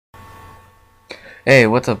Hey,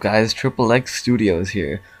 what's up, guys? X Studios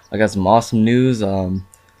here. I got some awesome news.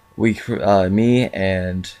 Me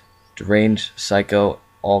and Deranged Psycho,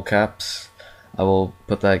 all caps. I will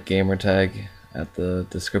put that gamer tag at the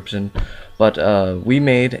description. But we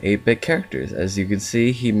made 8-bit characters. As you can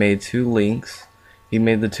see, he made two links. He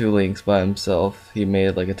made the two links by himself. He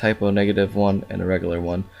made like a typo negative one and a regular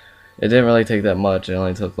one. It didn't really take that much. It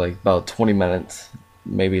only took like about 20 minutes,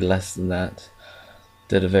 maybe less than that.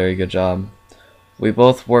 Did a very good job. We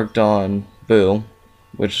both worked on Boo,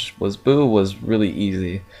 Boo was really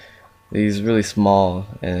easy. He's really small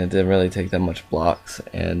and it didn't really take that much blocks,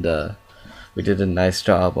 and we did a nice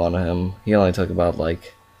job on him. He only took about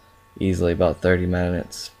easily about 30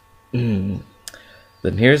 minutes. Then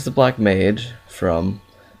here's the Black Mage from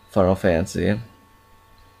Final Fantasy.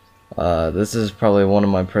 This is probably one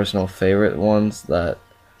of my personal favorite ones that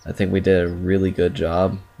I think we did a really good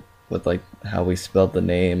job with, like how we spelled the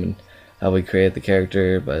name and how we created the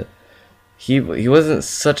character. But he wasn't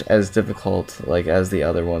such as difficult like as the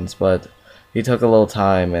other ones, but he took a little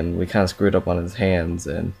time and we kind of screwed up on his hands,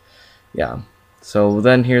 and yeah. So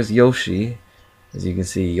then here's Yoshi. As you can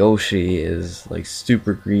see, Yoshi is like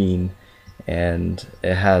super green, and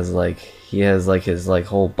it has he has his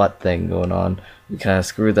whole butt thing going on. We kind of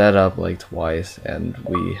screwed that up like twice, and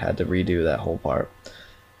we had to redo that whole part.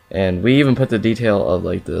 And we even put the detail of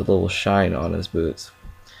like the little shine on his boots.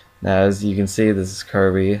 Now, as you can see, this is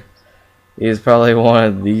Kirby. He is probably one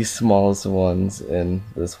of the smallest ones in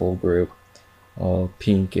this whole group. All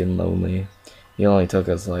pink and lonely. He only took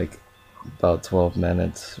us like about 12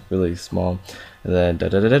 minutes, really small. And then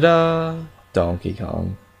Donkey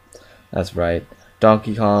Kong. That's right.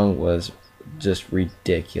 Donkey Kong was just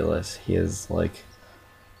ridiculous. He is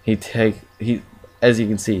as you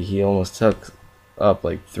can see, he almost took up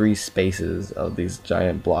like 3 spaces of these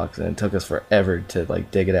giant blocks, and it took us forever to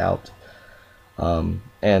like dig it out.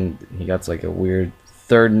 And he got like a weird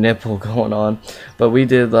third nipple going on, but we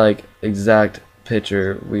did like exact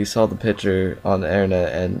picture. We saw the picture on the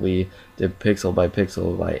internet and we did pixel by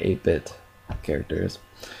 8-bit characters.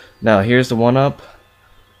 Now here's the one-up.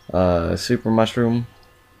 Super Mushroom,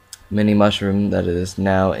 Mini Mushroom, that is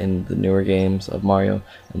now in the newer games of Mario,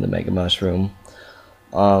 and the Mega Mushroom.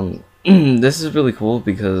 This is really cool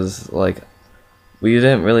because like we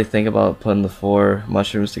didn't really think about putting the 4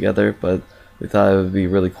 mushrooms together, but we thought it would be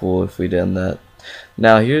really cool if we did that.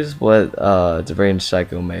 Now here's what Deranged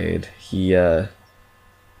Psycho made. He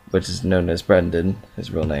which is known as Brendan, his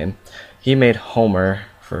real name. He made Homer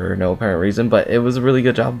for no apparent reason, but it was a really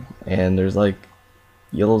good job. And there's like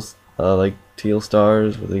yellow like teal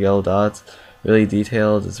stars with the yellow dots, really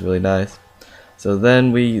detailed. It's really nice. So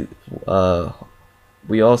then we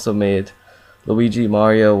also made Luigi,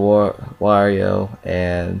 Mario, Wario,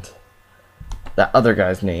 and that other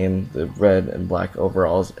guy's name, the red and black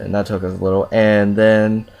overalls, and that took us a little. And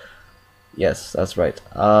then, yes, that's right.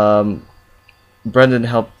 Brendan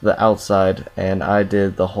helped the outside, and I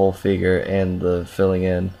did the whole figure and the filling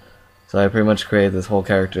in. So I pretty much created this whole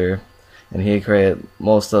character, and he created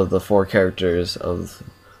most of the 4 characters of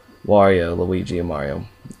Wario, Luigi, and Mario.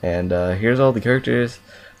 And here's all the characters.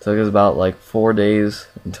 Took us about like 4 days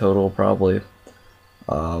in total, probably.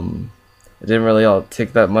 It didn't really all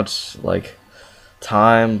take that much like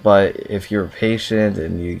time, but if you're patient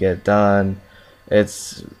and you get done,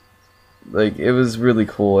 it's like it was really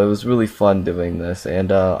cool. It was really fun doing this,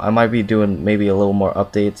 and I might be doing maybe a little more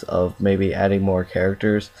updates of maybe adding more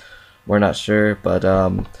characters. We're not sure, but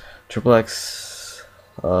X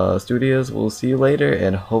Studios, we'll see you later,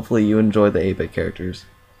 and hopefully you enjoy the 8-bit characters.